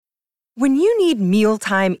When you need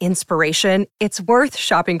mealtime inspiration, it's worth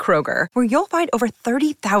shopping Kroger, where you'll find over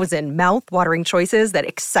 30,000 mouth-watering choices that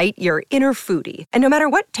excite your inner foodie. And no matter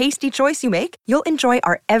what tasty choice you make, you'll enjoy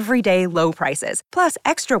our everyday low prices, plus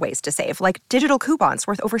extra ways to save, like digital coupons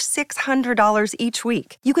worth over $600 each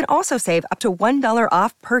week. You can also save up to $1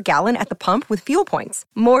 off per gallon at the pump with fuel points.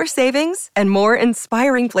 More savings and more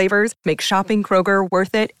inspiring flavors make shopping Kroger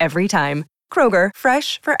worth it every time. Kroger,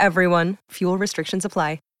 fresh for everyone. Fuel restrictions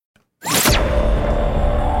apply.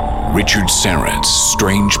 Richard Syrett's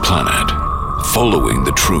Strange Planet, following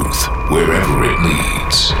the truth wherever it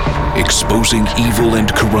leads, exposing evil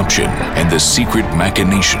and corruption and the secret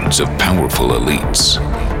machinations of powerful elites,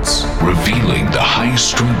 revealing the high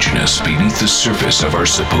strangeness beneath the surface of our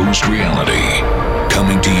supposed reality,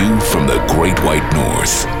 coming to you from the Great White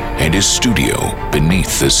North and his studio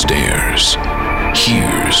beneath the stairs.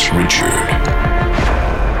 Here's Richard.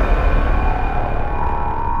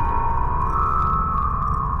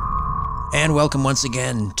 And welcome once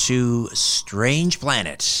again to Strange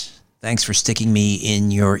Planet. Thanks for sticking me in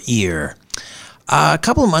your ear. A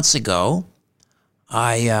couple of months ago,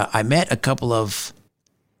 I met a couple of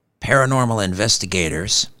paranormal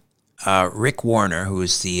investigators. Rick Warner, who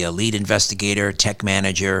is the lead investigator, tech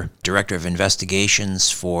manager, director of investigations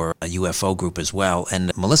for a UFO group as well,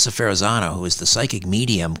 and Melissa Ferrazzano, who is the psychic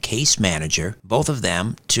medium case manager. Both of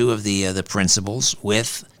them, two of the principals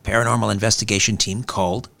with paranormal investigation team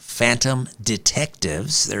called Phantom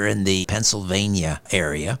Detectives. They're in the Pennsylvania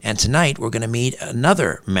area. And tonight we're going to meet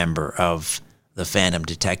another member of the Phantom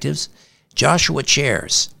Detectives. Joshua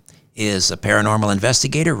Chairs is a paranormal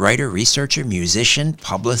investigator, writer, researcher, musician,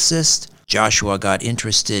 publicist. Joshua got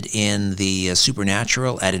interested in the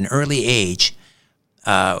supernatural at an early age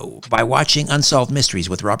by watching Unsolved Mysteries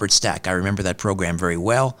with Robert Stack. I remember that program very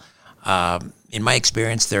well. In my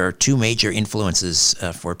experience, there are two major influences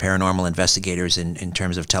for paranormal investigators in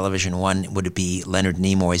terms of television. One would be Leonard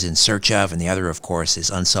Nimoy's In Search Of, and the other, of course, is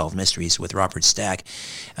Unsolved Mysteries with Robert Stack.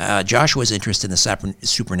 Joshua's interest in the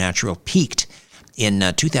supernatural peaked in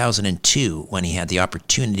 2002 when he had the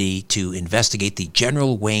opportunity to investigate the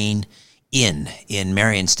General Wayne Inn in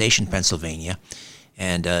Marion Station, Pennsylvania.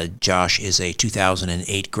 And Josh is a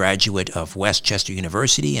 2008 graduate of West Chester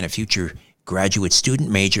University and a future graduate student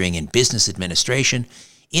majoring in business administration.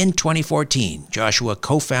 In 2014, Joshua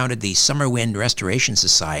co-founded the Summerwind Restoration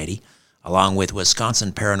Society along with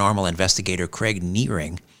Wisconsin paranormal investigator Craig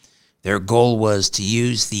Nearing. Their goal was to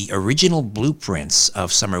use the original blueprints of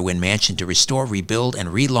Summerwind Mansion to restore, rebuild, and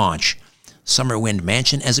relaunch Summerwind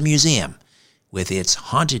Mansion as a museum. With its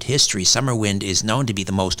haunted history, Summerwind is known to be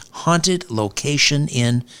the most haunted location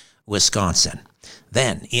in Wisconsin.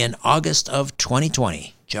 Then, in August of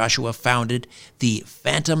 2020, Joshua founded the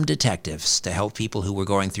Phantom Detectives to help people who were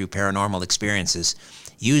going through paranormal experiences.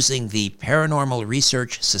 Using the Paranormal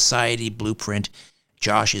Research Society blueprint,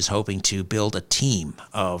 Josh is hoping to build a team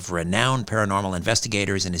of renowned paranormal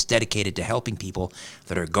investigators and is dedicated to helping people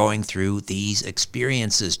that are going through these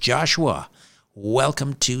experiences. Joshua,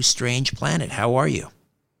 welcome to Strange Planet. How are you?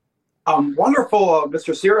 Wonderful,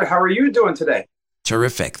 Mr. Sierra. How are you doing today?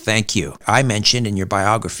 Terrific. Thank you. I mentioned in your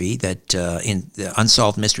biography that in the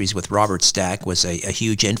Unsolved Mysteries with Robert Stack was a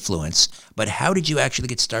huge influence, but how did you actually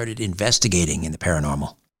get started investigating in the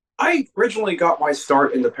paranormal? I originally got my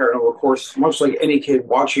start in the paranormal, of course, much like any kid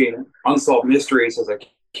watching Unsolved Mysteries as a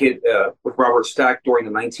kid with Robert Stack during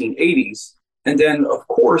the 1980s. And then, of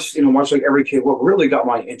course, much like every kid, what really got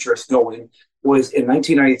my interest going was in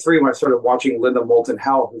 1993 when I started watching Linda Moulton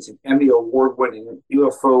Howe, who's an Emmy Award-winning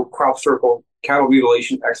UFO crop circle cattle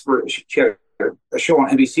mutilation expert. She had a show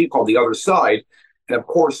on NBC called The Other Side. And of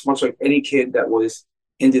course, much like any kid that was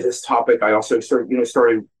into this topic, I also started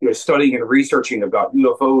studying and researching about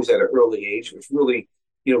UFOs at an early age, which really,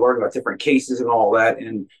 learned about different cases and all that,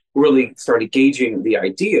 and really started gauging the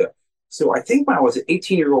idea. So I think when I was an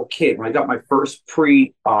 18-year-old kid, when I got my first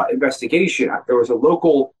pre-investigation, there was a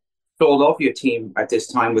local Philadelphia team at this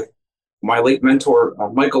time with my late mentor,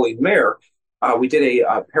 Michael E. Mayer. We did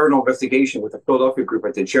a paranormal investigation with the Philadelphia group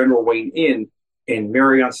at the General Wayne Inn in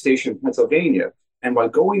Marion Station, Pennsylvania. And by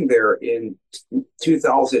going there in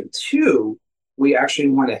 2002, we actually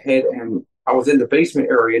went ahead and I was in the basement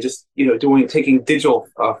area, just, taking digital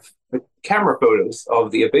camera photos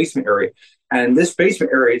of the basement area. And this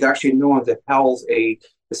basement area is actually known to house the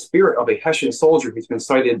spirit of a Hessian soldier who's been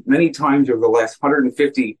sighted many times over the last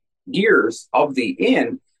 150 years of the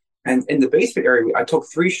inn. And in the basement area, I took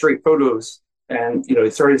 3 straight photos and,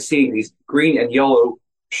 started seeing these green and yellow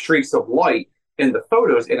streaks of light in the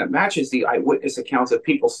photos, and it matches the eyewitness accounts of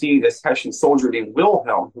people seeing this Hessian soldier named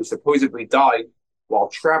Wilhelm, who supposedly died while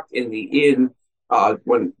trapped in the inn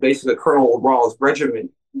when basically Colonel Raleigh's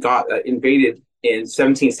regiment got invaded in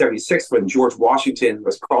 1776 when George Washington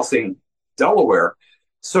was crossing Delaware.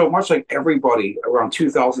 So much like everybody around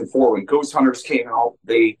 2004 when Ghost Hunters came out,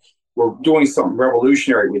 they were doing something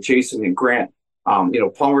revolutionary with Jason and Grant,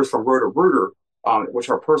 plumbers from Roto-Rooter, which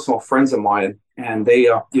are personal friends of mine. And they,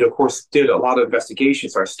 of course, did a lot of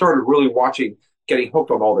investigations. So I started really getting hooked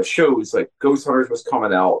on all the shows, like Ghost Hunters was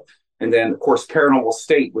coming out. And then, of course, Paranormal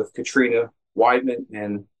State with Katrina Weidman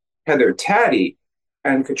and Heather Taddy.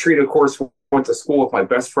 And Katrina, of course, went to school with my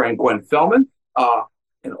best friend, Gwen Fellman.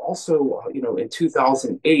 And also, in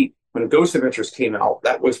 2008, when Ghost Adventures came out,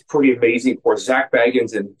 that was pretty amazing. Of course, Zach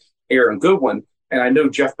Baggins and Aaron Goodwin. And I know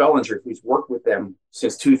Jeff Bellinger, who's worked with them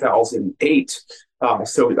since 2008.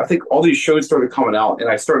 So I think all these shows started coming out, and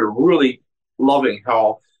I started really loving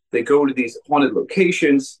how they go to these haunted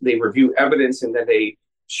locations, they review evidence, and then they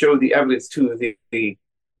show the evidence to the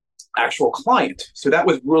actual client. So that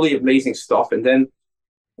was really amazing stuff. And then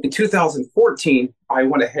in 2014, I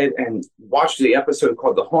went ahead and watched the episode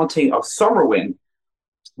called The Haunting of Summerwind,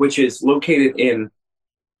 which is located in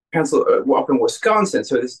up in Wisconsin.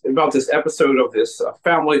 So it's about this episode of this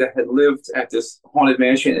family that had lived at this haunted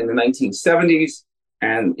mansion in the 1970s.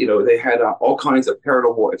 And, they had all kinds of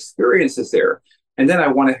paranormal experiences there. And then I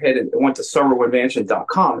went ahead and went to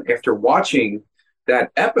summerwindmansion.com after watching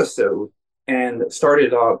that episode and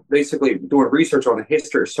started basically doing research on the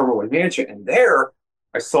history of Summerwind Mansion. And there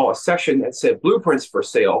I saw a section that said blueprints for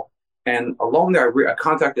sale. And along there, I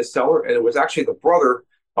contacted the seller, and it was actually the brother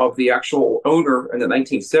of the actual owner in the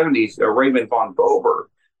 1970s, Raymond von Bober.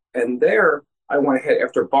 And there I went ahead,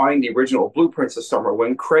 after buying the original blueprints of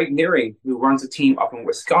Summerwind, Craig Nearing, who runs a team up in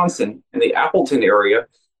Wisconsin in the Appleton area,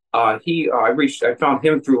 I found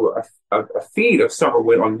him through a feed of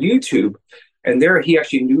Summerwind on YouTube. And there he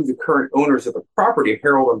actually knew the current owners of the property,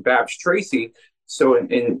 Harold and Babs Tracy. So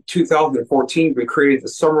in 2014, we created the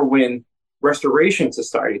Summerwind Restoration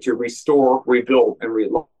Society to restore, rebuild, and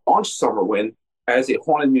relaunch Summerwind as a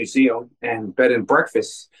haunted museum and bed and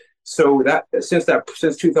breakfast. So since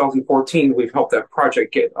 2014, we've helped that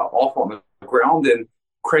project get off on the ground, and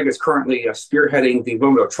Craig is currently spearheading the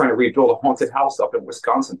movement of trying to rebuild a haunted house up in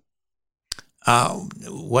Wisconsin.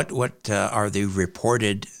 What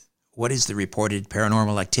is the reported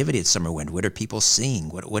paranormal activity at Summerwind? What are people seeing?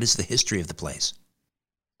 What is the history of the place?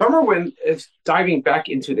 Summerwind is diving back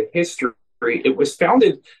into the history. It was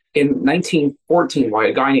founded in 1914 by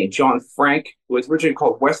a guy named John Frank, who was originally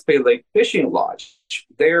called West Bay Lake Fishing Lodge.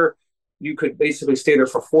 There, you could basically stay there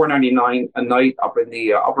for $4.99 a night up in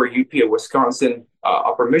the upper UP of Wisconsin,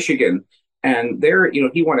 upper Michigan. And there,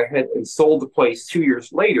 he went ahead and sold the place 2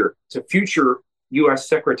 years later to future U.S.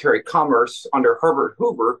 Secretary of Commerce under Herbert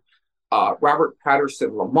Hoover, Robert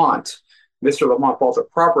Patterson Lamont. Mr. Lamont bought the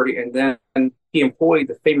property, and then he employed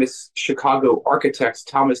the famous Chicago architects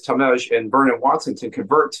Thomas Talmadge and Vernon Watson to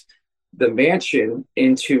convert the mansion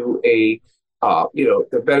into the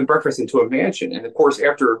bed and breakfast into a mansion. And of course,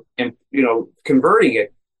 after converting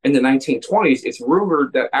it in the 1920s, it's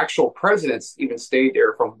rumored that actual presidents even stayed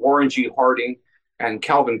there, from Warren G. Harding and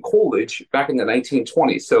Calvin Coolidge back in the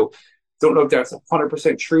 1920s. So don't know if that's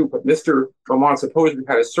 100% true, but Mr. Lamont supposedly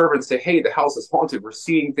had his servants say, "Hey, the house is haunted. We're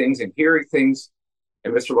seeing things and hearing things."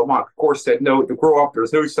 And Mr. Lamont, of course, said, "No, to grow up,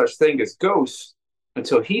 there's no such thing as ghosts,"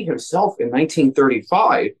 until he himself in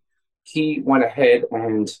 1935, he went ahead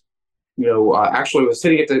and, actually was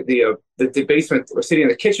sitting at the basement, was sitting in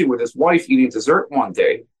the kitchen with his wife eating dessert one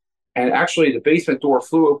day. And actually the basement door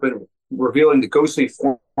flew open, revealing the ghostly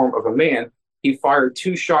form of a man. He fired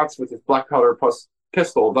 2 shots with his black powder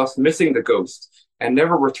pistol, thus missing the ghost and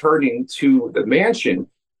never returning to the mansion.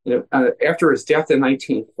 After his death in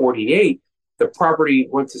 1948, the property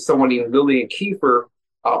went to someone named Lillian Kiefer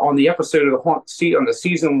on the episode of on the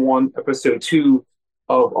season 1, episode 2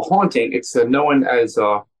 of A Haunting. It's known as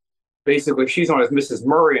basically she's known as Mrs.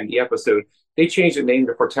 Murray in the episode. They changed the name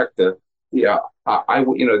to protect the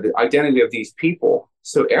identity of these people.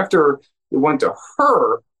 So after it went to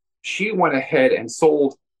her, she went ahead and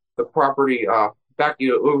sold the property back.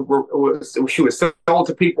 She would sell it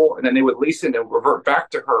to people, and then they would lease it and revert back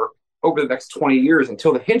to her over the next 20 years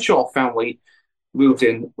until the Hinshaw family moved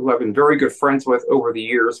in, who I've been very good friends with over the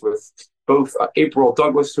years, with both April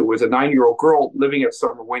Douglas, who was a 9-year-old girl living at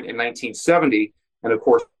Summerwind in 1970, and of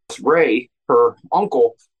course Ray, her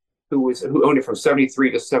uncle, who owned it from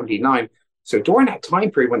 73 to 79. So during that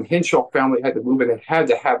time period when the Hinshaw family had to move in, they had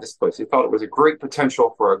to have this place. They thought it was a great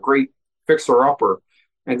potential for a great fixer-upper.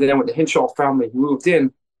 And then when the Hinshaw family moved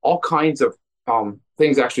in, all kinds of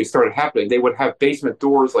things actually started happening. They would have basement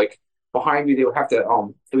doors like behind me. They would have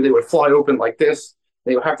to, they would fly open like this.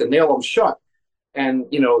 They would have to nail them shut. and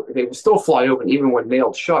they would still fly open even when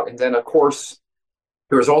nailed shut. And then, of course,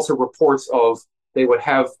 there was also reports of they would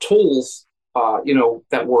have tools,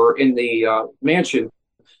 that were in the mansion.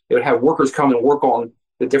 They would have workers come and work on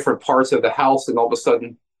the different parts of the house, and all of a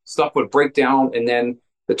sudden stuff would break down, and then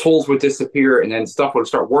the tools would disappear, and then stuff would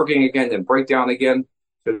start working again, then break down again.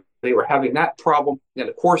 So they were having that problem. And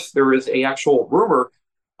of course, there is a actual rumor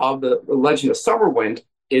of the legend of Summerwind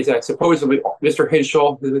is that supposedly Mr.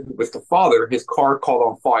 Henshaw, who was the father, his car caught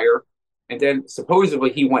on fire, and then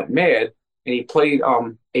supposedly he went mad and he played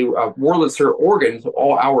a Wurlitzer organ to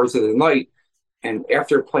all hours of the night. And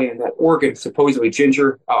after playing that organ, supposedly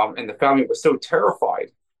Ginger and the family was so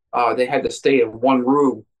terrified, they had to stay in one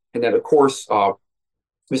room. And then, of course,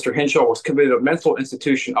 Mr. Henshaw was committed to a mental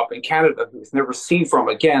institution up in Canada. He was never seen from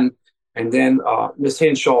again. And then Miss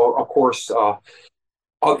Henshaw, of course,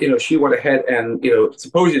 she went ahead and,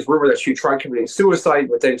 supposedly it's rumored that she tried committing suicide,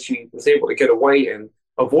 but then she was able to get away and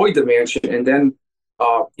avoid the mansion. And then,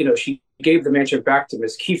 she gave the mansion back to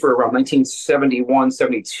Miss Kiefer around 1971,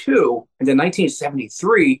 72. And then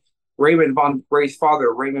 1973, Ray's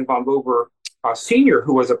father, Raymond von Bober Sr.,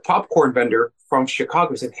 who was a popcorn vendor from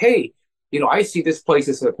Chicago, said, hey, I see this place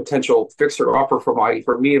as a potential fixer-upper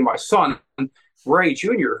for me and my son, Ray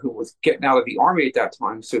Jr., who was getting out of the Army at that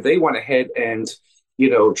time. So they went ahead and,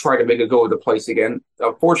 tried to make a go of the place again.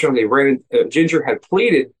 Unfortunately, Ginger had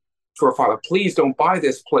pleaded to her father, please don't buy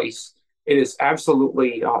this place. It is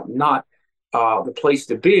absolutely not the place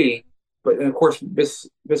to be. But then, of course,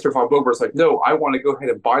 Mr. von Bober is like, no, I want to go ahead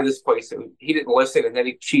and buy this place. And he didn't listen. And then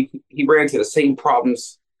he ran into the same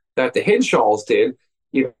problems that the Henshaws did.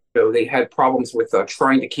 They had problems with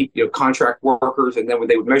trying to keep contract workers. And then when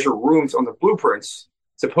they would measure rooms on the blueprints,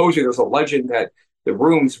 supposedly there's a legend that the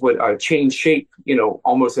rooms would change shape,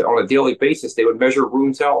 almost on a daily basis. They would measure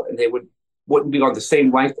rooms out and they wouldn't be on the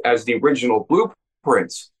same length as the original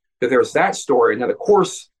blueprints. So there's that story. And then, of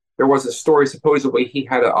course, there was a story supposedly he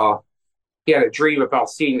had a dream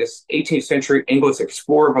about seeing this 18th century English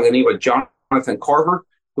explorer by the name of Jonathan Carver,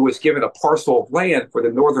 who was given a parcel of land for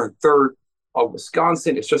the northern third of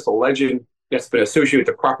Wisconsin. It's just a legend that's been associated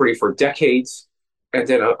with the property for decades. And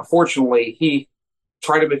then, unfortunately, he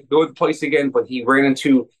tried to go to the place again, but he ran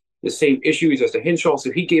into the same issues as the Henshaw.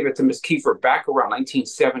 So he gave it to Miss Kiefer back around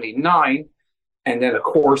 1979. And then, of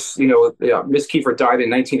course, Miss Kiefer died in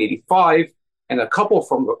 1985. And a couple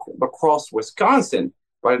from across Wisconsin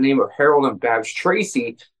by the name of Harold and Babs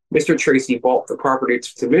Tracy, Mr. Tracy bought the property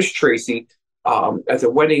to Miss Tracy as a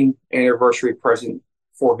wedding anniversary present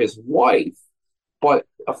for his wife. But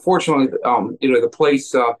unfortunately, the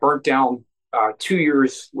place burnt down 2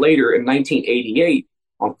 years later in 1988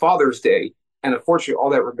 on Father's Day. And unfortunately,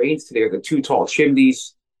 all that remains today are the two tall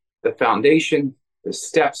chimneys, the foundation, the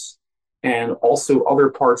steps, and also other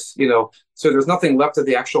parts, So there's nothing left of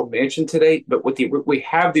the actual mansion today, but we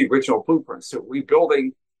have the original blueprints. So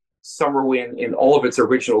rebuilding Summerwind in all of its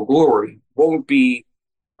original glory won't be,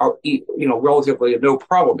 relatively no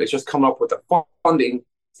problem. It's just come up with the funding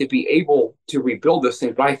to be able to rebuild this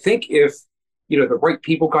thing. But I think if, the right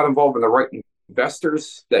people got involved and the right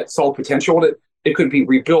investors that saw potential in it, it could be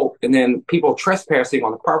rebuilt. And then people trespassing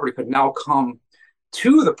on the property could now come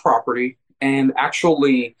to the property and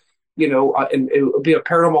actually, and it would be a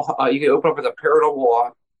paranormal, you can open up as a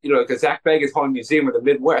paranormal, like a Zach Bagans Haunted Museum of the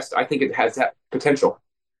Midwest. I think it has that potential.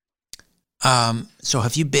 So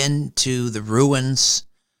have you been to the ruins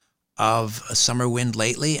of Summerwind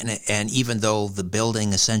lately? And even though the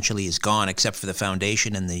building essentially is gone, except for the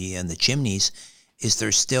foundation and the chimneys, is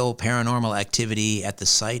there still paranormal activity at the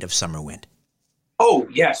site of Summerwind? Oh,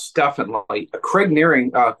 yes, definitely. Craig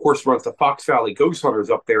Nearing, of course, runs the Fox Valley Ghost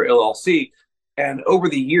Hunters up there, LLC. And over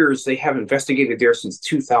the years, they have investigated there since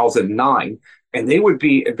 2009. And they would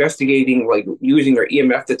be investigating, like using their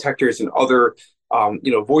EMF detectors and other,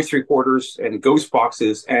 voice recorders and ghost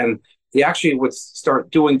boxes. And they actually would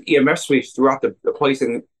start doing EMF sweeps throughout the place.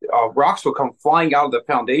 And rocks would come flying out of the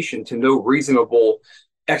foundation to no reasonable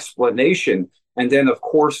explanation. And then, of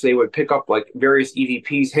course, they would pick up like various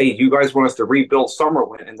EVPs. Hey, you guys want us to rebuild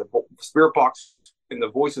Summerwind? And the spirit box and the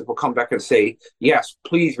voices will come back and say, yes,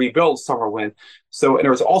 please rebuild Summerwind. So, and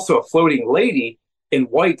there was also a floating lady in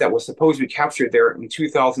white that was supposed to be captured there in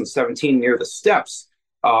 2017 near the steps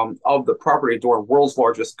of the property during World's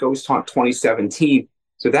Largest Ghost Hunt 2017.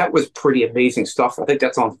 So that was pretty amazing stuff. I think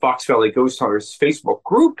that's on Fox Valley Ghost Hunters Facebook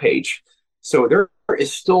group page. So there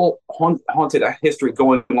is still haunted history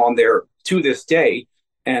going on there to this day.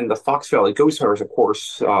 And the Fox Valley Ghost Hunters, of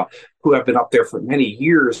course, who have been up there for many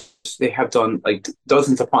years, they have done like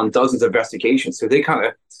dozens upon dozens of investigations. So they kind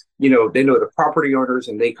of, they know the property owners,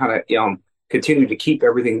 and they kind of continue to keep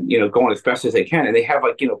everything, going as best as they can. And they have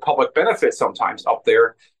public benefits sometimes up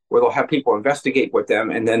there where they'll have people investigate with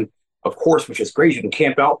them. And then, of course, which is great, you can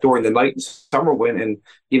camp out during the night and summer wind and,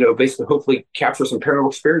 basically hopefully capture some paranormal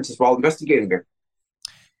experiences while investigating there.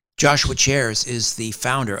 Joshua Chairs is the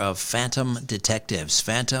founder of Phantom Detectives.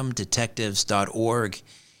 PhantomDetectives.org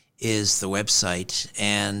is the website.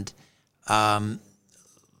 And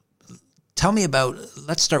tell me about,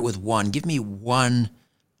 let's start with one. Give me one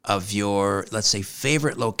of your, let's say,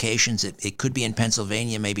 favorite locations. It could be in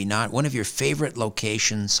Pennsylvania, maybe not. One of your favorite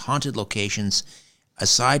locations, haunted locations,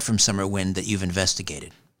 aside from Summerwind, that you've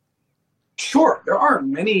investigated. Sure. There are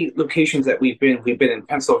many locations that we've been. We've been in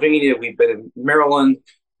Pennsylvania. We've been in Maryland.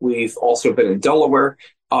 We've also been in Delaware.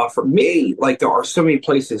 For me, there are so many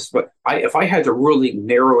places, but if I had to really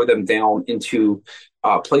narrow them down into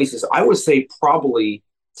places, I would say probably,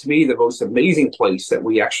 to me, the most amazing place that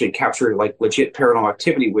we actually captured legit paranormal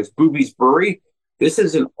activity was Booby's Brewery. This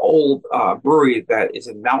is an old brewery that is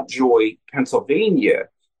in Mount Joy, Pennsylvania.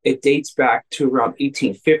 It dates back to around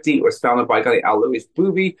 1850. It was founded by a guy, Alois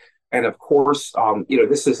Booby. And of course,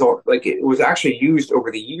 this is it was actually used over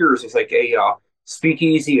the years as a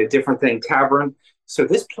speakeasy, a different thing, tavern. So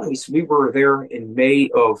this place, we were there in May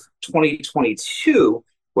of 2022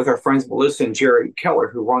 with our friends Melissa and Jerry Keller,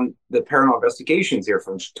 who run the paranormal investigations there.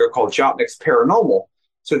 They're called Jotnick's Paranormal.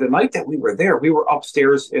 So the night that we were there, we were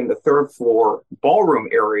upstairs in the third floor ballroom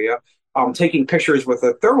area, taking pictures with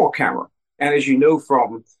a thermal camera. And as you know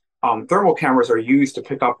from thermal cameras are used to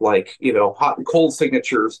pick up hot and cold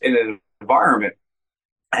signatures in an environment.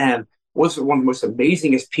 And was one of the most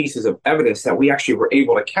amazingest pieces of evidence that we actually were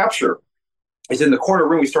able to capture is in the corner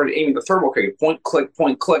room. We started aiming the thermal camera, point,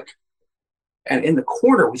 click. And in the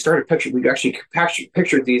corner, we actually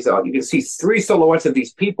pictured these, you can see three silhouettes of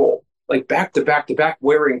these people, back to back,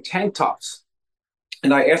 wearing tank tops.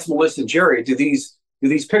 And I asked Melissa and Jerry, do these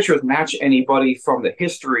pictures match anybody from the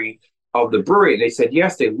history of the brewery? And they said,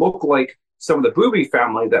 yes, they look like some of the Booby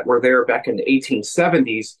family that were there back in the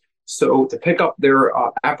 1870s. So to pick up their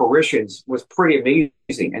apparitions was pretty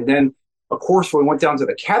amazing. And then, of course, when we went down to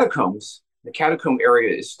the catacombs, the catacomb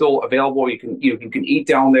area is still available. You can eat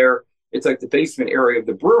down there. It's like the basement area of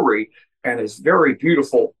the brewery, and it's very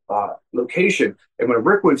beautiful location. And when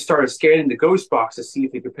Rick would started scanning the ghost box to see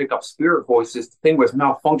if he could pick up spirit voices, the thing was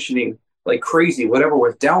malfunctioning like crazy. Whatever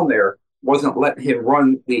was down there wasn't letting him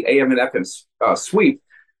run the AM and FM sweep.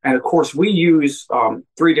 And of course, we use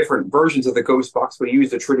three different versions of the ghost box. We use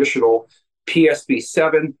the traditional PSB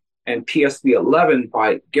 7 and PSB 11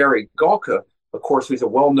 by Gary Galka. Of course, he's a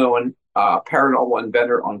well-known paranormal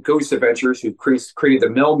inventor on Ghost Adventures who created the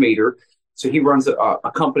Millimeter. So he runs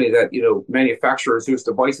a company that manufactures those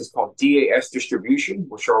devices called DAS Distribution,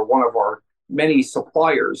 which are one of our many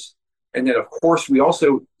suppliers. And then, of course, we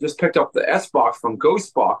also just picked up the S box from Ghost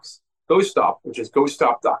Stop, which is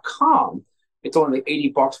ghoststop.com. It's only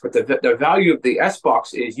 $80, but the value of the S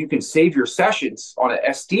box is you can save your sessions on an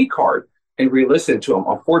SD card and re-listen to them.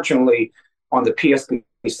 Unfortunately, on the PSB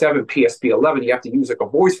 7, PSB 11, you have to use a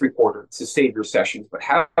voice recorder to save your sessions. But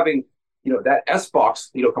having that S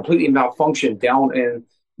box completely malfunctioned down in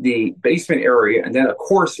the basement area, and then of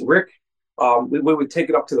course Rick, we would take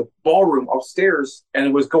it up to the ballroom upstairs, and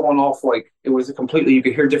it was going off you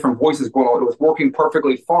could hear different voices going on. It was working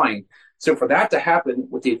perfectly fine. So for that to happen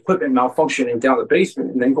with the equipment malfunctioning down the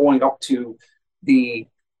basement and then going up to the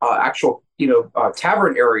actual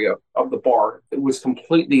tavern area of the bar, it was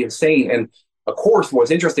completely insane. And of course,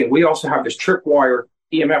 what's interesting, we also have this tripwire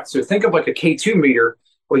EMF. So think of like a K2 meter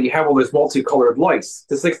where you have all those multicolored lights.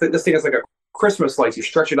 This thing is like a Christmas light. You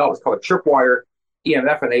stretch it out. It's called a tripwire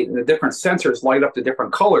EMF, and the different sensors light up the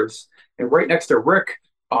different colors. And right next to Rick,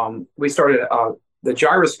 we started the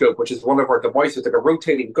gyroscope, which is one of our devices, like a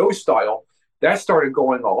rotating ghost dial, that started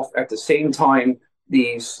going off at the same time.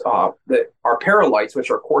 These our paralights,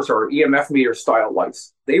 which are, of course, our EMF meter style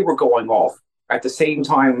lights, they were going off at the same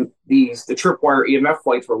time. The tripwire EMF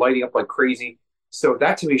lights were lighting up like crazy. So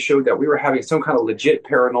that to me showed that we were having some kind of legit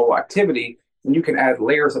paranormal activity, and you can add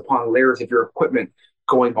layers upon layers of your equipment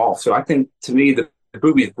going off. So I think, to me, the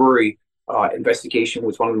Booby's Brewery investigation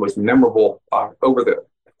was one of the most memorable over the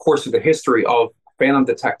course of the history of Phantom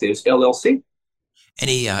Detectives, LLC.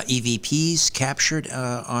 Any EVPs captured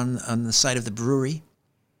on the site of the brewery?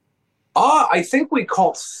 I think we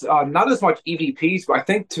caught not as much EVPs, but I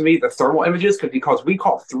think, to me, the thermal images, because we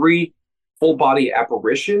caught 3 full-body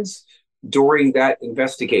apparitions during that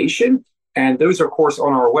investigation. And those are, of course,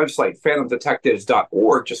 on our website,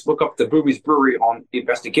 phantomdetectives.org. Just look up the Booby's Brewery on the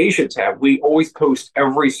investigation tab. We always post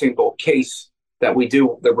every single case that we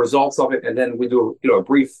do, the results of it, and then we do a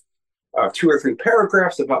brief two or three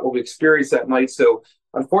paragraphs about what we experienced that night. So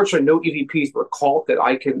unfortunately, no EVPs were called that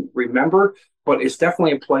I can remember, but it's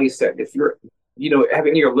definitely a place that if you're, have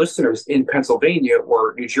any of your listeners in Pennsylvania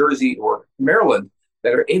or New Jersey or Maryland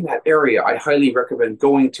that are in that area, I highly recommend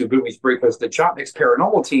going to Booby's Break, because the Jotniks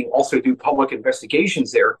Paranormal team also do public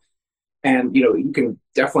investigations there. And, you can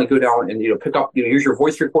definitely go down and, pick up, use your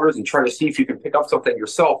voice recorders and try to see if you can pick up something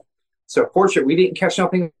yourself. So fortunately, we didn't catch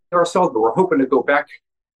nothing ourselves, but we're hoping to go back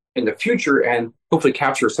in the future and hopefully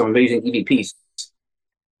capture some amazing EVPs.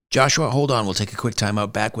 Joshua, hold on. We'll take a quick time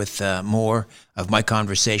out. Back with more of my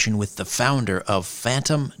conversation with the founder of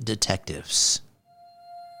Phantom Detectives.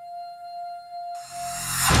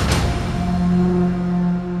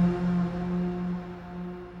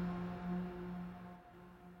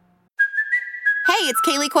 Hey, it's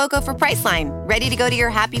Kaylee Cuoco for Priceline. Ready to go to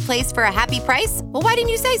your happy place for a happy price? Well, why didn't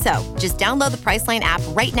you say so? Just download the Priceline app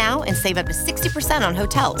right now and save up to 60% on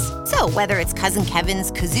hotels. So whether it's Cousin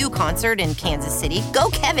Kevin's Kazoo Concert in Kansas City,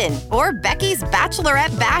 go Kevin, or Becky's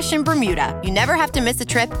Bachelorette Bash in Bermuda, you never have to miss a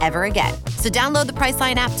trip ever again. So download the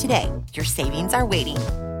Priceline app today. Your savings are waiting.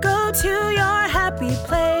 Go to your happy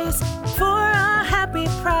place for a happy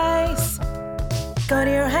price. Go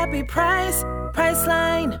to your happy price,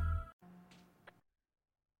 Priceline.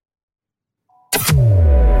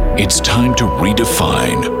 It's time to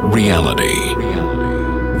redefine reality.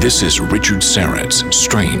 This is Richard Syrett's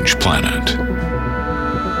Strange Planet.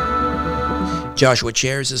 Joshua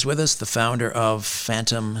Chairs is with us, the founder of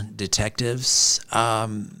Phantom Detectives.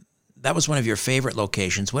 That was one of your favorite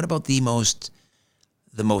locations. What about the most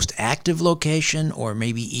active location, or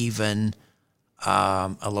maybe even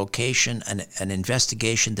a location, an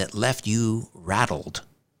investigation that left you rattled?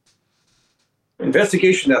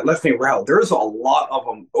 Investigation that left me rattled. There's a lot of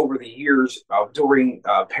them over the years during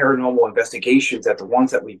paranormal investigations at the ones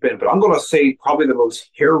that we've been. But I'm going to say probably the most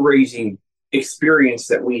hair-raising experience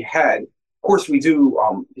that we had. Of course, we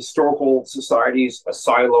do historical societies,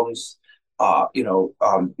 asylums,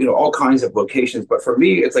 all kinds of locations. But for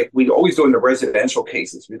me, it's like we always do in the residential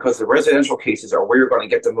cases, because the residential cases are where you're going to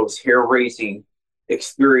get the most hair-raising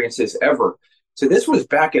experiences ever. So this was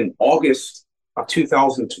back in August of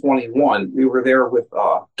 2021. We were there with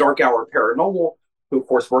Dark Hour Paranormal, who of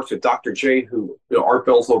course works with Dr. J, who Art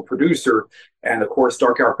Bell's little producer, and of course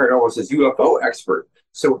Dark Hour Paranormal is his UFO expert.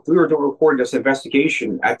 So we were recording this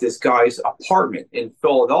investigation at this guy's apartment in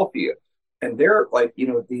Philadelphia, and there, what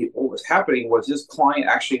was happening was this client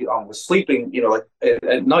actually was sleeping,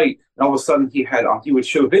 at night, and all of a sudden he would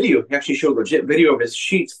show video. He actually showed legit video of his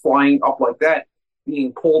sheets flying up like that,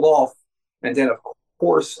 being pulled off, and then of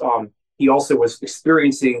course he also was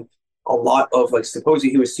experiencing a lot of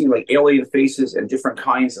supposedly he was seeing alien faces and different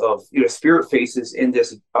kinds of spirit faces in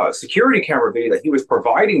this security camera video that he was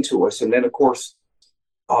providing to us. And then of course,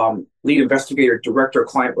 lead investigator, director of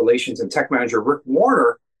client relations, and tech manager Rick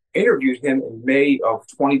Warner interviewed him in May of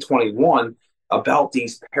 2021 about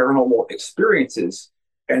these paranormal experiences.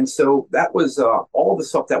 And so that was all the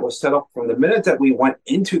stuff that was set up from the minute that we went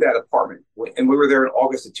into that apartment. And we were there in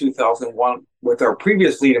August of 2001 with our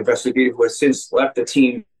previous lead investigator, who has since left the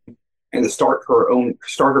team and to start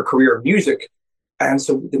her career in music. And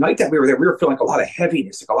so the night that we were there, we were feeling a lot of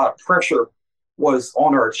heaviness, a lot of pressure was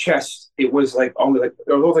on our chest. It was it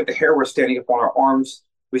looked like the hair was standing up on our arms.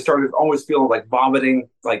 We started almost feeling like vomiting,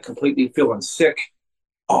 completely feeling sick.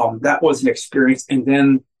 That was an experience. And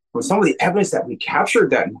then from some of the evidence that we captured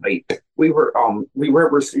that night, we were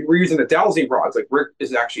using the dowsing rods. Rick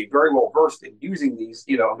is actually very well versed in using these.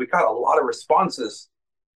 We got a lot of responses.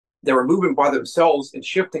 They were moving by themselves and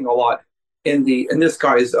shifting a lot in this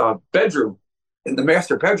guy's bedroom. In the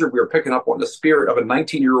master bedroom, we were picking up on the spirit of a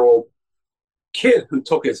 19-year-old kid who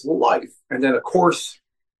took his life. And then, of course,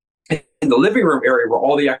 in the living room area where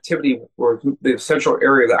all the activity, where the central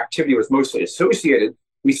area of the activity was mostly associated,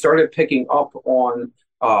 we started picking up on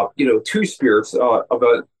two spirits of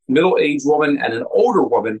a middle-aged woman and an older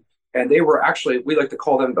woman. And they were actually, we like to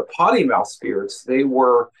call them the potty mouth spirits. We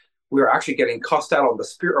were actually getting cussed out on the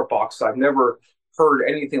spirit box. I've never heard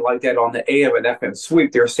anything like that on the AM and FM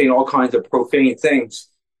sweep. They're saying all kinds of profane things.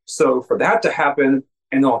 So for that to happen,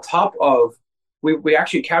 and on top of, we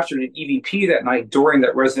actually captured an EVP that night during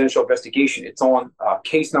that residential investigation. It's on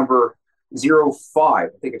case number 05. I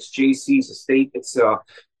think it's JC's estate. It's a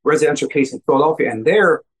residential case in Philadelphia. And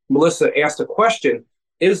there, Melissa asked a question: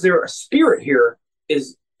 is there a spirit here?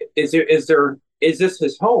 Is this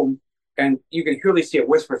his home? And you can clearly see a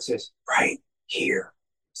whisper that says, "right here."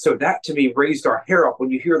 So that to me raised our hair up. When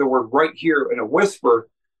you hear the word "right here" in a whisper,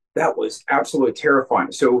 that was absolutely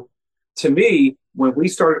terrifying. So to me, when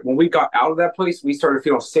we got out of that place, we started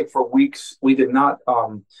feeling sick for weeks. We did not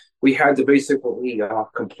we had to basically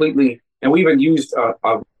completely, and we even used,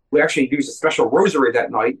 we actually used a special rosary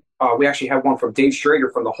that night. We actually had one from Dave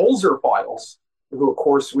Schrader from the Holzer Files, who, of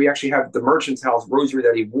course, we actually have the Merchant's House rosary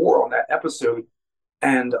that he wore on that episode.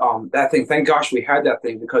 And that thing, thank gosh we had that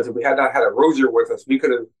thing, because if we had not had a rosary with us, we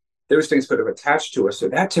could have, those things could have attached to us. So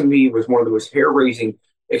that to me was one of those hair-raising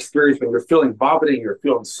experiences when you're feeling vomiting, you're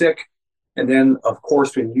feeling sick. And then, of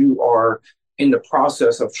course, when you are in the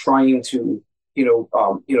process of trying to,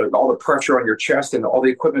 all the pressure on your chest and all the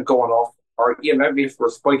equipment going off, our EMF were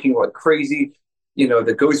spiking like crazy.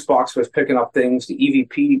 The ghost box was picking up things, the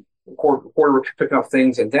EVP recorder was picking up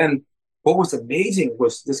things. And then what was amazing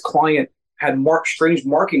was this client had strange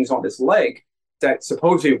markings on his leg that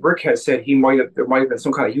supposedly Rick has said there might have been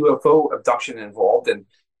some kind of UFO abduction involved. And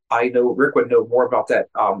I know Rick would know more about that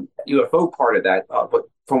UFO part of that. But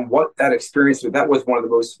from what that experience, that was one of the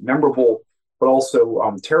most memorable but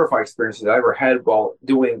also terrifying experiences I ever had while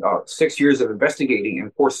doing 6 years of investigating, and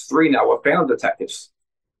of course 3 now with Phantom Detectives.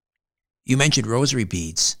 You mentioned rosary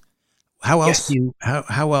beads. How else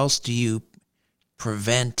how else do you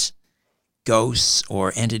prevent ghosts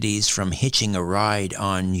or entities from hitching a ride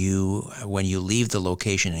on you when you leave the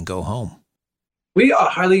location and go home? We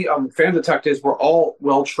highly, Phantom Detectives, we're all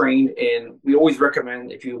well trained, and we always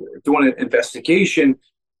recommend, if you're doing an investigation,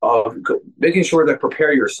 making sure to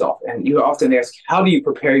prepare yourself. And you often ask, how do you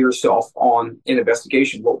prepare yourself on an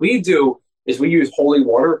investigation? What we do is we use holy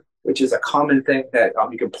water, which is a common thing that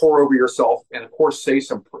you can pour over yourself, and of course say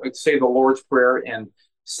the Lord's Prayer and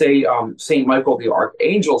say Saint Michael the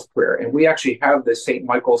Archangel's Prayer. And we actually have the Saint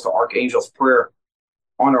Michael's the Archangel's Prayer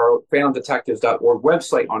on our phantomdetectives.org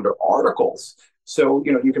website under articles. So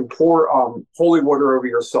you can pour holy water over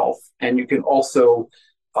yourself, and you can also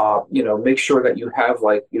make sure that you have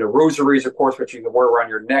rosaries, of course, which you can wear around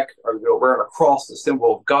your neck, or wearing a cross, the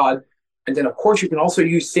symbol of God. And then, of course, you can also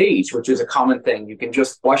use sage, which is a common thing. You can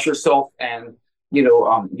just bless yourself and,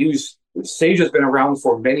 use. Sage has been around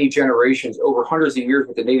for many generations, over hundreds of years,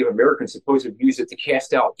 with the Native Americans supposedly use it to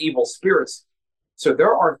cast out evil spirits. So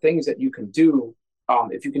there are things that you can do.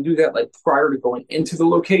 If you can do that prior to going into the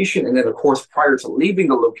location, and then, of course, prior to leaving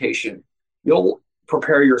the location, you'll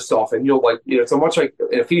prepare yourself, and you'll so much like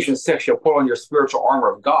in Ephesians 6, you'll put on your spiritual armor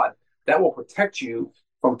of God. That will protect you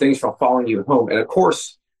from things from following you home. And of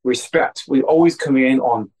course, respect. We always command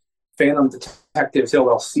on Phantom Detectives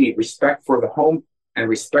LLC, respect for the home and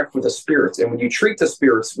respect for the spirits. And when you treat the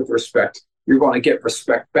spirits with respect, you're going to get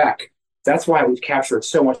respect back. That's why we've captured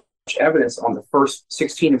so much evidence on the first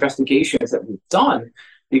 16 investigations that we've done,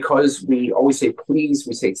 because we always say please,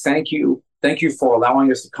 we say thank you. Thank you for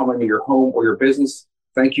allowing us to come into your home or your business.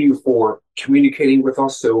 Thank you for communicating with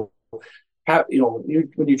us. So, when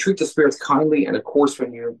you treat the spirits kindly, and of course,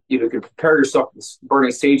 when you can prepare yourself with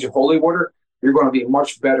burning sage and holy water, you're going to be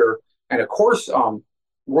much better. And of course,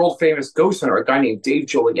 world famous ghost hunter, a guy named Dave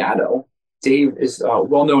Giuliano. Dave is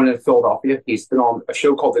well known in Philadelphia. He's been on a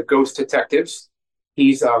show called The Ghost Detectives.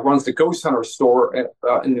 He runs the Ghost Hunter store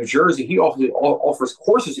in New Jersey. He offers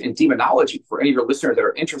courses in demonology for any of your listeners that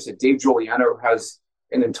are interested. Dave Giuliano has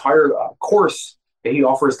an entire course that he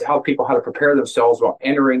offers to help people how to prepare themselves while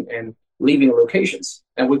entering and leaving locations.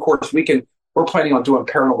 And we, of course, we're planning on doing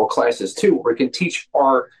paranormal classes too, where we can teach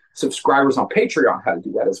our subscribers on Patreon how to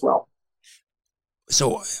do that as well.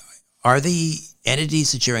 So are the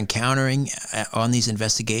entities that you're encountering on these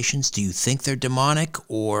investigations, do you think they're demonic,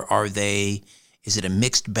 or is it a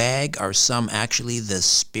mixed bag? Are some actually the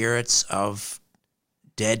spirits of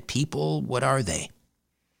dead people? What are they?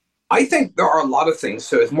 I think there are a lot of things.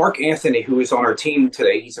 So as Mark Anthony, who is on our team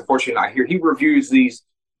today, he's unfortunately not here, he reviews these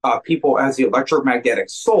people as the electromagnetic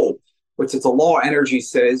soul, which is the law of energy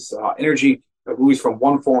says energy moves from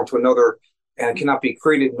one form to another and cannot be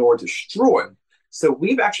created nor destroyed. So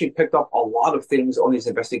we've actually picked up a lot of things on these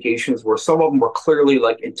investigations where some of them were clearly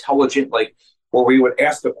intelligent, where we would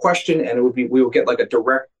ask the question and we would get a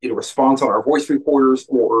direct response on our voice recorders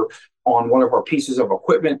or on one of our pieces of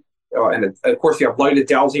equipment. And of course, you have lighted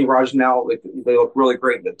dowsing rods now. They look really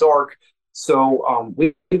great in the dark. So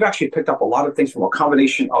we've actually picked up a lot of things from a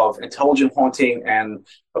combination of intelligent haunting. And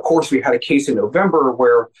of course, we had a case in November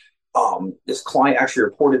where this client actually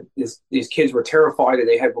reported these kids were terrified, and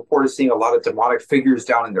they had reported seeing a lot of demonic figures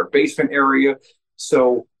down in their basement area.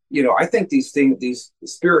 So, I think these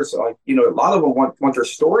spirits, a lot of them want their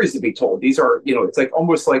stories to be told. These are, it's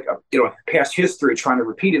almost like past history trying to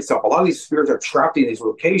repeat itself. A lot of these spirits are trapped in these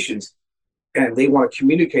locations, and they want to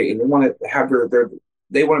communicate, and they want to have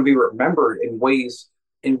they want to be remembered in ways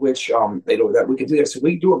in which that we can do that. So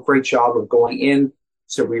we do a great job of going in.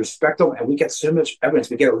 So we respect them, and we get so much evidence.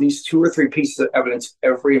 We get at least 2 or 3 pieces of evidence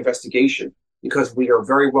every investigation. because we are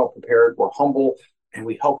very well prepared, we're humble, and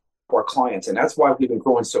we help our clients. And that's why we've been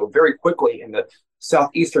growing so very quickly in the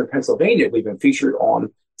southeastern Pennsylvania. We've been featured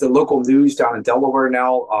on the local news down in Delaware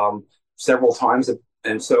now several times.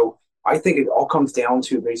 And so I think it all comes down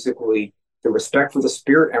to basically the respect for the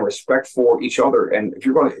spirit and respect for each other. And if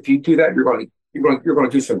you do that, you're going to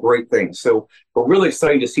do some great things. So we're really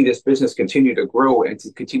excited to see this business continue to grow and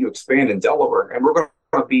to continue to expand in Delaware. And we're going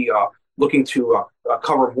to be looking to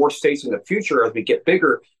cover more states in the future as we get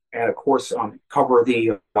bigger, and of course cover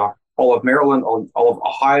the all of Maryland, all of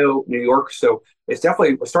Ohio, New York. So we're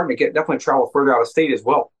starting to definitely travel further out of state as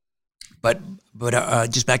well. But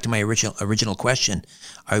just back to my original question,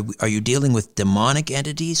 are you dealing with demonic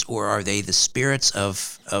entities, or are they the spirits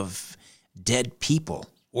of dead people,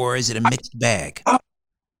 or is it a mixed bag? I'm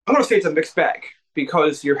going to say it's a mixed bag,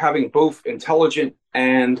 because you're having both intelligent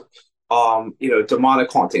and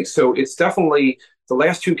demonic hauntings. So it's definitely two out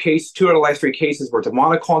of the last three cases were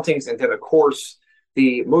demonic hauntings, and then of course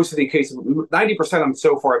most of the cases, 90% of them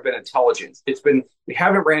so far have been intelligent. We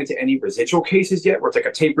haven't ran into any residual cases yet where it's like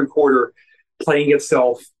a tape recorder playing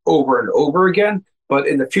itself over and over again. But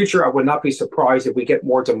in the future, I would not be surprised if we get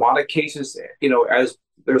more demonic cases, as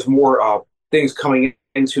there's more things coming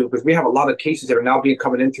into, because we have a lot of cases that are now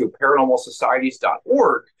coming in through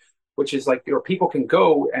paranormalsocieties.org, which is like, people can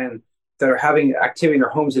go and that are having activity in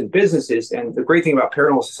their homes and businesses. And the great thing about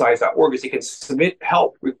paranormalsocieties.org is you can submit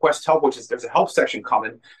help, request help, there's a help section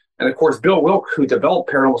coming. And of course, Bill Wilk, who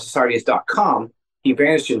developed paranormalsocieties.com, he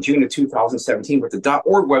vanished in June of 2017, but the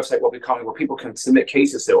 .org website will be coming where people can submit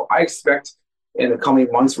cases. So I expect in the coming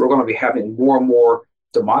months, we're going to be having more and more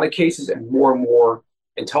demonic cases and more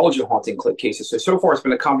intelligent haunting cases. So far, it's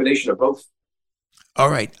been a combination of both. All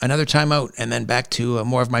right, another time out, and then back to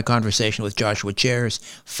more of my conversation with Joshua Chairs,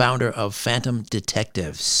 founder of Phantom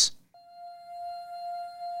Detectives.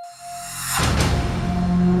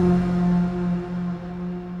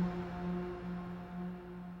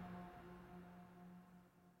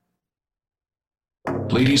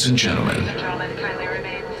 Ladies and gentlemen,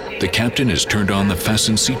 the captain has turned on the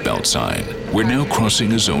fasten seatbelt sign. We're now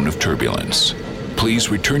crossing a zone of turbulence. Please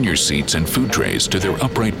return your seats and food trays to their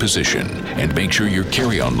upright position and make sure your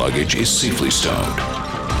carry-on luggage is safely stowed.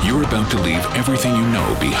 You're about to leave everything you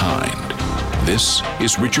know behind. This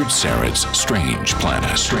is Richard Syrett's Strange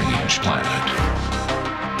Planet.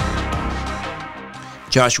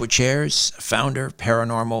 Joshua Chairs, founder,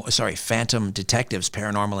 Phantom Detectives,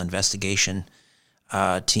 paranormal investigation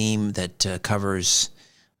team that covers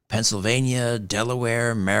Pennsylvania,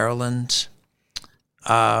 Delaware, Maryland.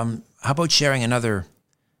 How about sharing another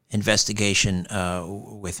investigation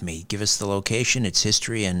with me? Give us the location, its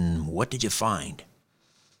history, and what did you find?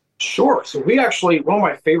 Sure. So one of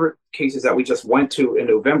my favorite cases that we just went to in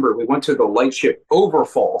November, we went to the lightship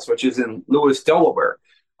Overfalls, which is in Lewes, Delaware.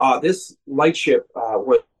 This lightship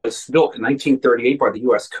was built in 1938 by the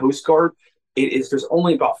U.S. Coast Guard. There's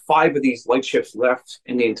only about 5 of these lightships left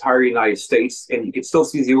in the entire United States, and you can still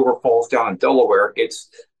see the Overfalls down in Delaware. It's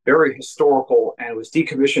very historical, and it was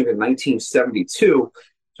decommissioned in 1972.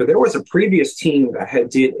 So there was a previous team that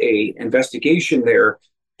did a investigation there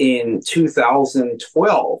in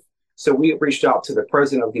 2012. So we reached out to the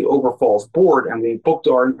president of the Overfalls board, and we booked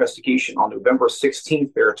our investigation on November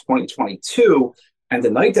 16th there, 2022. And the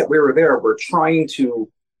night that we were there, we're trying to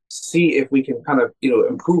see if we can kind of,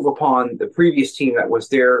 improve upon the previous team that was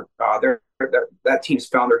there. That team's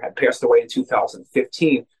founder had passed away in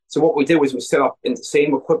 2015. So what we did was we set up in the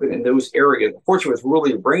same equipment in those areas. Unfortunately, it was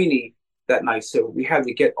really rainy that night, so we had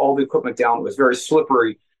to get all the equipment down. It was very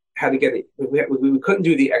slippery. Had to get it. We couldn't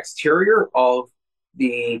do the exterior of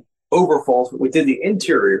the Overfalls, but we did the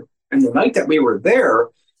interior. And the night that we were there,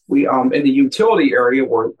 we in the utility area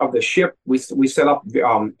of the ship, we set up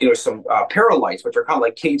some paralights, which are kind of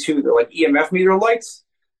like K2. They're like EMF meter lights.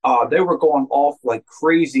 They were going off like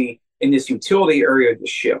crazy in this utility area of the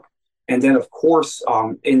ship. And then, of course,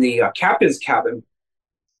 in the captain's cabin,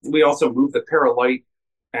 we also moved the paralight,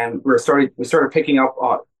 and we started picking up,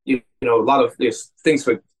 a lot of these things.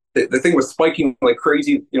 The thing was spiking like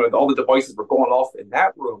crazy. All the devices were going off in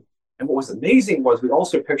that room. And what was amazing was we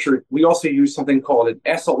also used something called an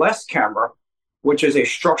SLS camera, which is a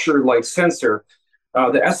structured light sensor.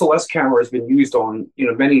 The SLS camera has been used on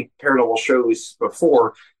many paranormal shows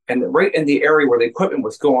before, and right in the area where the equipment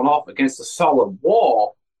was going off against a solid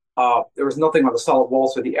wall. There was nothing on the solid wall,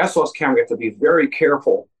 so the SLS camera, you have to be very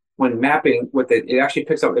careful when mapping with it. It actually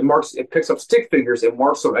picks up stick figures and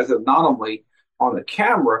marks them as an anomaly on the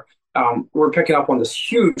camera. We're picking up on this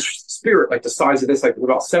huge spirit, like the size of this, like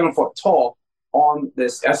about 7 foot tall, on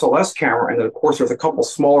this SLS camera. And then, of course, there's a couple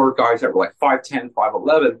smaller guys that were like 5'10",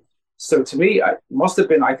 5'11". So to me, I must have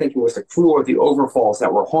been, I think it was the crew of the Overfalls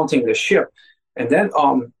that were haunting the ship. And then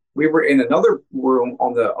we were in another room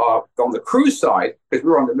on the crew side, because we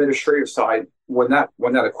were on the administrative side when that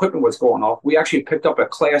equipment was going off. We actually picked up a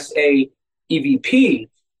Class A EVP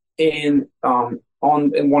in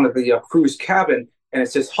in one of the crew's cabin, and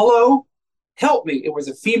it says, "Hello, help me." It was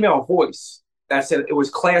a female voice that said it was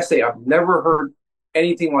Class A. I've never heard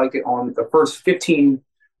anything like it on the first 15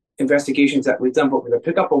 investigations that we've done, but to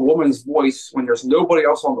pick up a woman's voice when there's nobody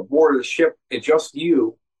else on the board of the ship, it's just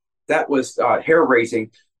you, that was hair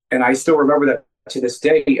raising. And I still remember that to this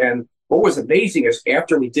day. And what was amazing is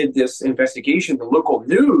after we did this investigation, the local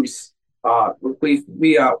news,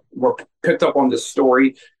 we were picked up on this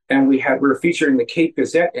story, and we were featured in the Cape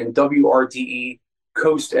Gazette and WRDE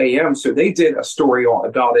Coast AM. So they did a story all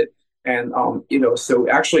about it. And, so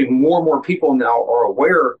actually more and more people now are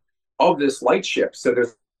aware of this lightship. So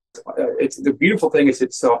it's the beautiful thing is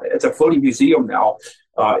it's a floating museum now.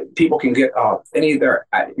 People can get any of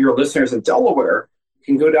your listeners in Delaware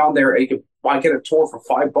can go down there and you can get a tour for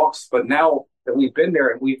 $5. But now that we've been there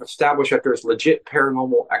and we've established that there's legit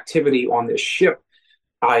paranormal activity on this ship,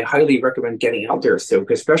 I highly recommend getting out there. So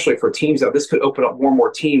especially for teams, this could open up more and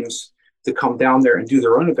more teams to come down there and do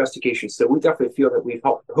their own investigations. So we definitely feel that we've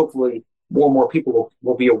helped. Hopefully, more and more people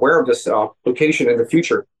will be aware of this location in the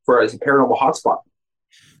future as a paranormal hotspot.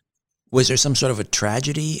 Was there some sort of a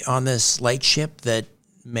tragedy on this lightship that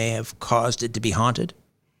may have caused it to be haunted?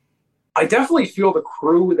 I definitely feel the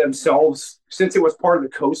crew themselves, since it was part of the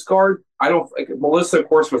Coast Guard, Melissa, of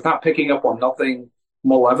course, was not picking up on nothing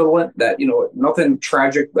malevolent, nothing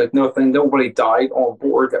tragic, nobody died on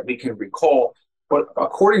board that we can recall. But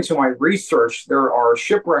according to my research, there are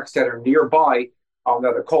shipwrecks that are nearby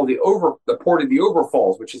that are called the port of the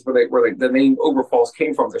Overfalls, which is where the name Overfalls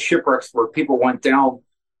came from. The shipwrecks where people went down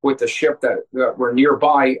with the ship that were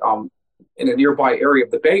nearby in a nearby area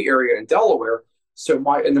of the Bay Area in Delaware. So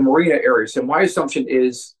in the marina area. So my assumption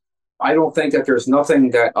is, I don't think that there's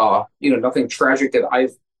nothing that nothing tragic that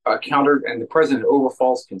I've encountered, and the president of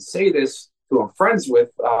Overfalls can say this, who I'm friends with,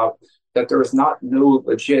 that there is no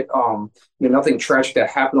legit nothing tragic that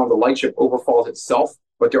happened on the lightship Overfalls itself,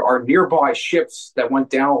 but there are nearby ships that went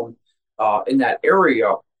down in that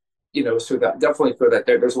area. So that definitely feel that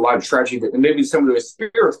there's a lot of tragedy, that maybe some of those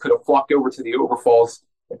spirits could have flocked over to the Overfalls,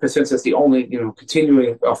 because since it's the only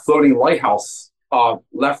continuing floating lighthouse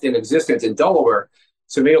left in existence in Delaware.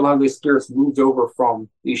 So maybe a lot of these spirits moved over from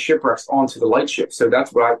these shipwrecks onto the lightship. So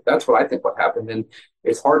that's what I think what happened. And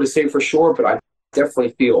it's hard to say for sure, but I definitely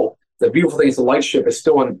feel the beautiful thing is the lightship is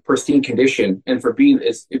still in pristine condition, and for being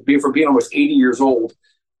almost 80 years old,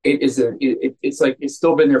 it's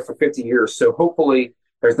still been there for 50 years. So hopefully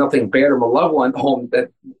there's nothing bad or malevolent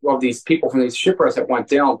of these people from these shipwrecks that went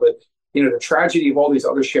down. But the tragedy of all these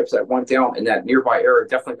other ships that went down in that nearby area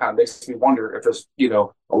definitely kind of makes me wonder if there's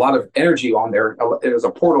a lot of energy on there. There's a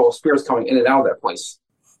portal of spirits coming in and out of that place.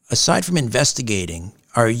 Aside from investigating,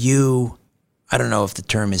 are you, I don't know if the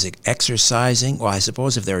term is exorcising. Well, I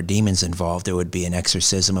suppose if there are demons involved, there would be an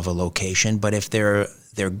exorcism of a location. But if they're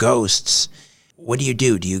ghosts, what do you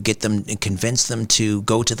do? Do you get them and convince them to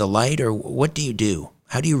go to the light, or what do you do?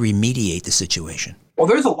 How do you remediate the situation? Well,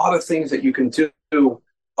 there's a lot of things that you can do.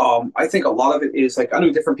 I think a lot of it is I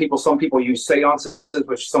know different people. Some people use seances,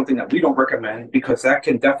 which is something that we don't recommend, because that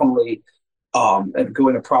can definitely go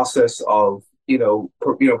in a process of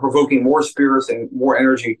provoking more spirits and more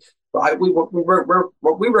energy. But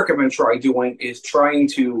what we recommend doing is trying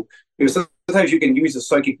to, sometimes you can use a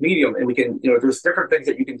psychic medium, and we can, there's different things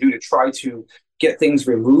that you can do to try to get things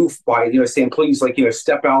removed by, saying, please,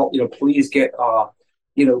 step out, please get,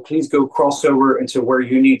 please go cross over into where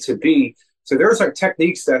you need to be. So there's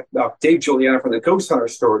techniques that Dave Juliana from the Ghost Hunter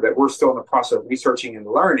store that we're still in the process of researching and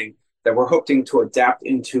learning, that we're hoping to adapt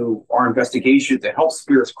into our investigation to help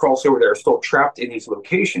spirits cross over that are still trapped in these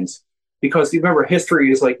locations. Because remember,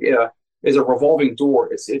 history is is a revolving door.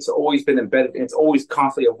 It's always been embedded, and it's always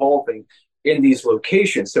constantly evolving in these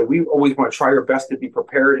locations. So we always want to try our best to be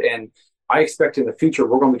prepared. And I expect in the future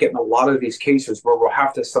we're going to be getting a lot of these cases where we'll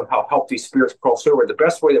have to somehow help these spirits cross over. The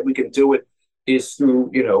best way that we can do it is through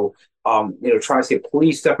try to say,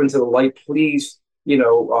 please step into the light, please,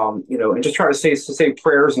 and just try to say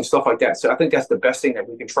prayers and stuff like that. So I think that's the best thing that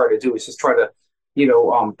we can try to do, is just try to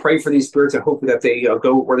pray for these spirits and hope that they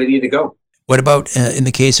go where they need to go. What about in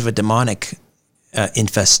the case of a demonic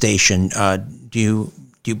infestation? Do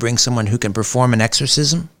you bring someone who can perform an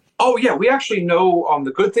exorcism? Oh yeah, we actually know.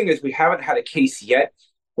 The good thing is we haven't had a case yet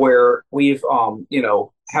where we've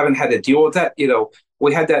haven't had to deal with that.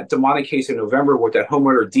 We had that demonic case in November with that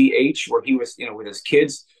homeowner DH, where he was with his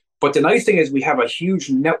kids. But the nice thing is we have a huge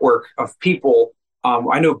network of people.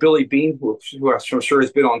 I know Billy Bean, who I'm sure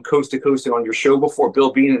has been on Coast to Coast and on your show before.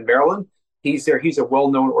 Bill Bean in Maryland, he's there. He's a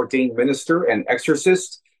well-known ordained minister and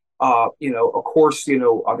exorcist. Of course,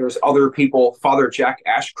 there's other people. Father Jack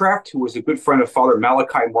Ashcraft, who was a good friend of Father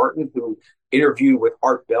Malachi Martin, who interviewed with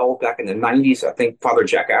Art Bell back in the 90s. I think Father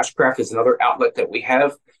Jack Ashcraft is another outlet that we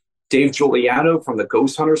have. Dave Giuliano from the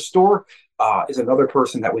Ghost Hunter store is another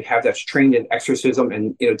person that we have that's trained in exorcism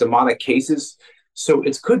and demonic cases. So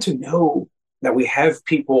it's good to know that we have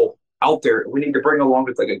people out there. We need to bring along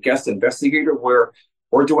with like a guest investigator where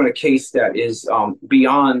we're doing a case that is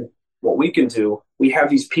beyond what we can do. We have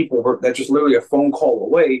these people that just literally a phone call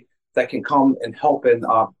away that can come and help and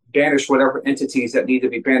banish whatever entities that need to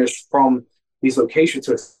be banished from these locations.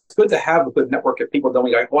 So it's good to have a good network of people. Then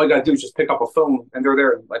all I got to do is just pick up a phone and they're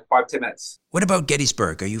there in like 5-10 minutes. What about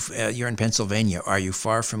Gettysburg? Are you you're in Pennsylvania? Are you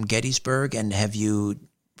far from Gettysburg? And have you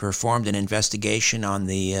performed an investigation on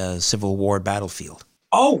the Civil War battlefield?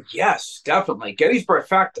 Oh, yes, definitely. Gettysburg. In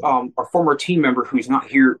fact, our former team member who's not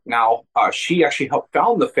here now, she actually helped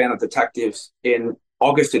found the Phantom Detectives in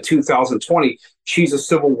August of 2020. She's a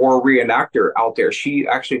Civil War reenactor out there. She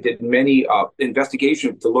actually did many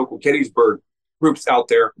investigations with the local Gettysburg groups out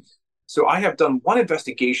there. So I have done one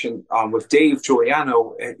investigation with Dave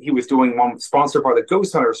Giuliano, and he was doing one sponsored by the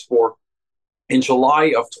Ghost Hunters for in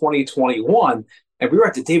July of 2021. And we were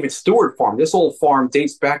at the David Stewart farm. This old farm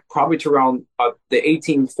dates back probably to around the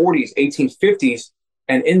 1840s, 1850s.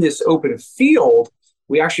 And in this open field,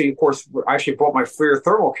 we actually, of course, brought my FLIR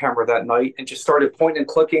thermal camera that night and just started pointing and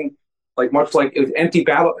clicking, much like it was empty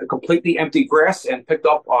battle, completely empty grass, and picked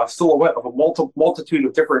up a silhouette of a multitude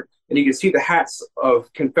of different, and you can see the hats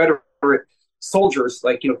of Confederate soldiers,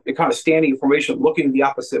 they kind of standing in formation, looking the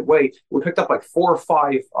opposite way. We picked up like 4 or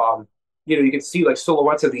 5, you can see like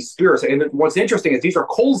silhouettes of these spirits. And what's interesting is these are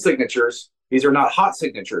cold signatures. These are not hot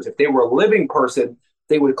signatures. If they were a living person,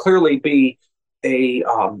 they would clearly be a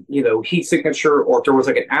heat signature, or if there was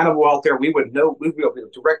like an animal out there, we would know, we'd be able to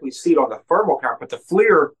directly see it on the thermal camera. But the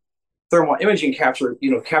FLIR thermal imaging captured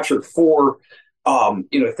 4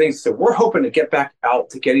 things. So we're hoping to get back out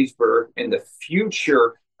to Gettysburg in the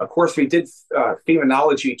future. Of course, we did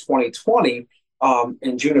Phenomenology 2020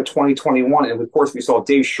 in June of 2021, and of course we saw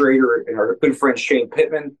Dave Schrader and our good friend Shane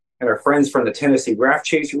Pittman and our friends from the Tennessee Raft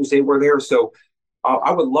Chasers. They were there. So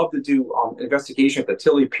I would love to do investigation at the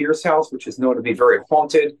Tilly Pierce house, which is known to be very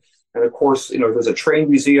haunted. And of course, there's a train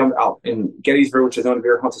museum out in Gettysburg, which is known to be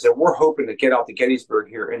very haunted. So we're hoping to get out to Gettysburg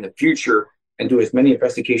here in the future and do as many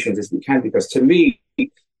investigations as we can, because to me,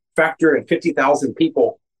 factor in 50,000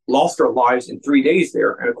 people lost their lives in 3 days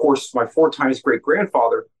there. And of course, my 4 times great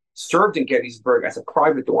grandfather served in Gettysburg as a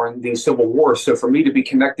private during the Civil War. So for me to be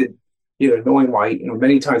connected, knowing my,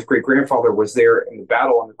 many times great grandfather was there in the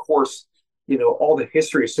battle, and of course, all the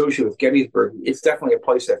history associated with Gettysburg, it's definitely a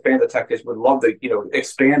place that Phantom Detectives would love to,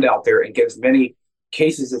 expand out there and get as many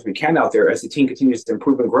cases as we can out there as the team continues to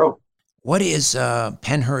improve and grow. What is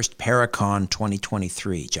Pennhurst Paracon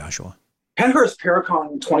 2023, Joshua? Pennhurst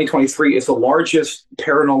Paracon 2023 is the largest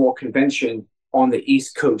paranormal convention on the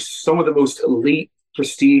East Coast. Some of the most elite,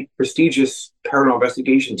 prestigious paranormal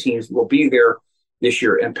investigation teams will be there this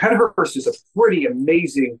year. And Pennhurst is a pretty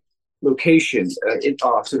amazing location. So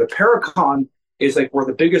the Paracon is like where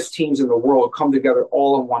the biggest teams in the world come together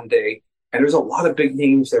all in one day. And there's a lot of big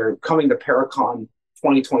names that are coming to Paracon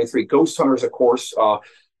 2023. Ghost Hunters, of course.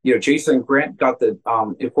 Jason and Grant got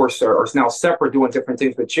of course, are now separate doing different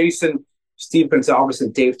things. But Jason, Steve Gonzalez,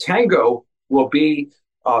 and Dave Tango will be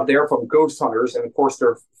there from Ghost Hunters. And of course,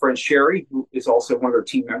 their friend Sherry, who is also one of their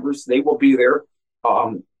team members, they will be there.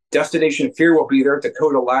 Destination Fear will be there.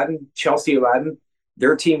 Dakota Ladden, Chelsea Ladden,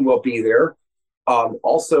 their team will be there.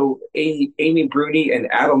 Also, Amy Bruni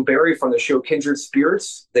and Adam Berry from the show Kindred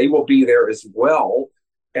Spirits, they will be there as well.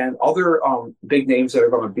 And other big names that are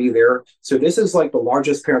going to be there. So this is like the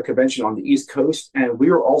largest parent convention on the East Coast. And we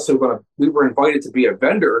were invited to be a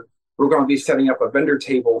vendor. We're going to be setting up a vendor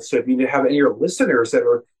table. So if you have any of your listeners that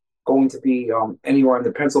are going to be anywhere in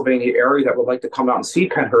the Pennsylvania area that would like to come out and see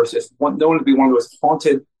Pennhurst, it's known to be one of those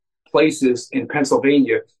haunted places in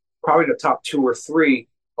Pennsylvania, probably the top 2 or 3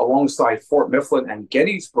 alongside Fort Mifflin and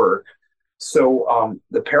Gettysburg. So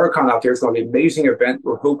the Paracon out there is going to be an amazing event.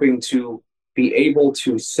 We're hoping to be able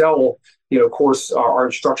to sell, of course, our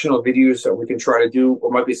instructional videos that we can try to do. We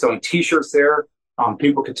might be selling T-shirts there.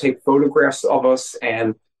 People can take photographs of us.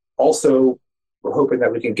 And also, we're hoping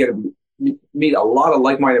that we can meet a lot of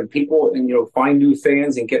like-minded people and, find new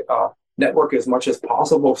fans and get network as much as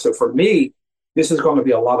possible. So for me, this is going to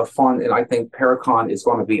be a lot of fun. And I think Paracon is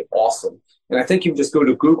going to be awesome. And I think you just go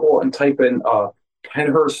to Google and type in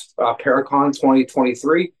Penhurst Paracon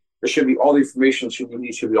 2023. There should be all the information should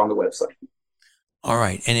be on the website. All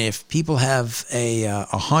right. And if people have a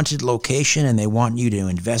haunted location and they want you to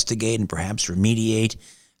investigate and perhaps remediate,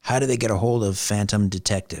 how do they get a hold of Phantom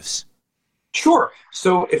Detectives? Sure.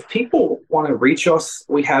 So if people want to reach us,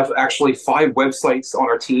 we have actually 5 websites on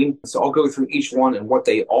our team. So I'll go through each one and what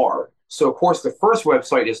they are. So, of course, the first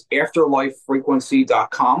website is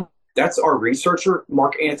afterlifefrequency.com. That's our researcher,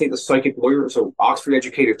 Mark Anthony, the psychic lawyer, so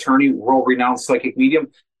Oxford-educated attorney, world-renowned psychic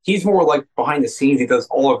medium. He's more like behind the scenes. He does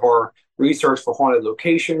all of our research for haunted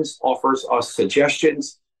locations, offers us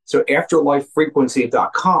suggestions. So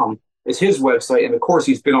afterlifefrequency.com is his website. And, of course,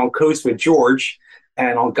 he's been on Coast with George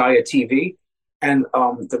and on Gaia TV. And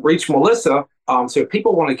to reach Melissa, so if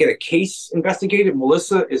people want to get a case investigated,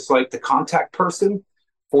 Melissa is like the contact person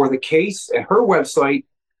for the case. And her website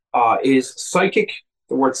is the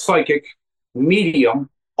word psychic,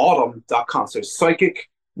 mediumautumn.com. So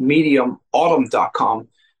psychicmediumautumn.com.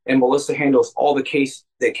 And Melissa handles all the cases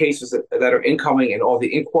that are incoming and all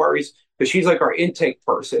the inquiries, because she's like our intake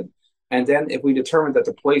person. And then if we determine that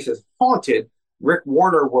the place is haunted, Rick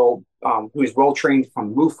Warner will, who is well-trained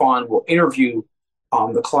from MUFON, will interview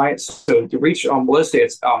the clients. So to reach Melissa,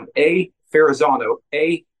 it's A. Ferrazzano,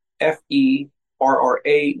 AFERRAZZANO,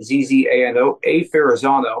 A.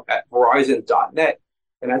 Ferrazzano at Verizon.net.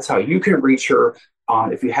 And that's how you can reach her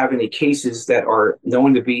if you have any cases that are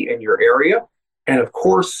known to be in your area. And of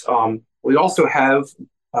course, we also have,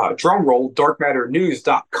 drumroll,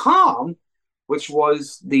 darkmatternews.com, which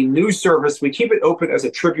was the news service. We keep it open as a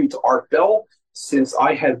tribute to Art Bell, since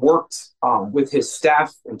I had worked with his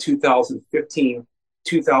staff in 2015,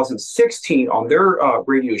 2016 on their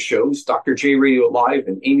radio shows, Dr. J Radio Live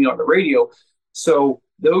and Amy on the Radio. So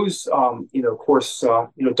those, of course,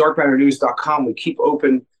 darkmatternews.com, we keep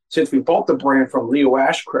open since we bought the brand from Leo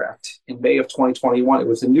Ashcraft in May of 2021. It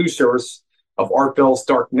was a news service of Art Bell's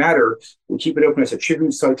Dark Matter. We keep it open as a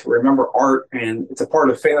tribute site to remember Art, and it's a part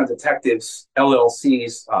of Phantom Detectives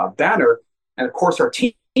LLC's banner. And of course, our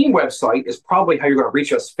team website is probably how you're going to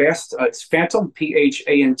reach us fast. It's Phantom,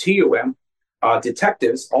 PHANTOM,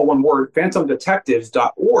 Detectives, all one word,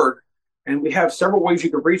 phantomdetectives.org. And we have several ways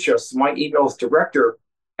you can reach us. My email is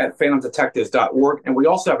director@phantomdetectives.org. And we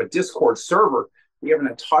also have a Discord server. We have an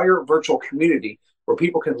entire virtual community where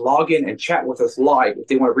people can log in and chat with us live if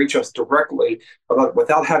they want to reach us directly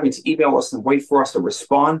without having to email us and wait for us to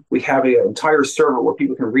respond. We have an entire server where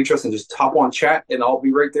people can reach us and just hop on chat, and I'll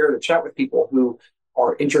be right there to chat with people who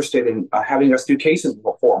are interested in having us do cases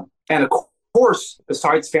for them. And of course,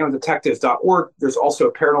 besides phantomdetectives.org, there's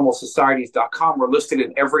also paranormalsocieties.com. We're listed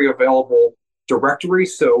in every available directory.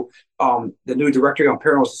 So the new directory on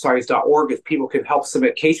paranormalsocieties.org, if people can help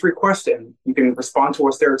submit case requests, and you can respond to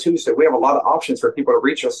us there too. So we have a lot of options for people to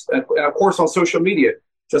reach us. And of course, on social media,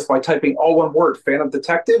 just by typing all one word, Phantom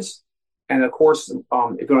Detectives. And of course,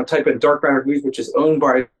 if you want to type in Dark Matter News, which is owned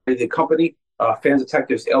by the company, Phantom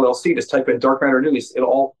Detectives LLC, just type in Dark Matter News. It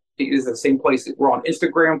is the same place. We're on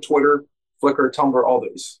Instagram, Twitter, Flickr, Tumblr, all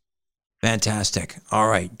those. Fantastic. All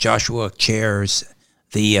right. Joshua Chairs,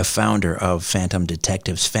 the founder of Phantom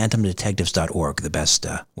Detectives, phantomdetectives.org, the best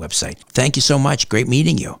website. Thank you so much. Great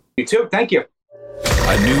meeting you. You too. Thank you.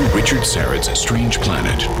 A new Richard Syrett's Strange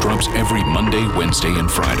Planet drops every Monday, Wednesday,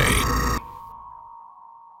 and Friday.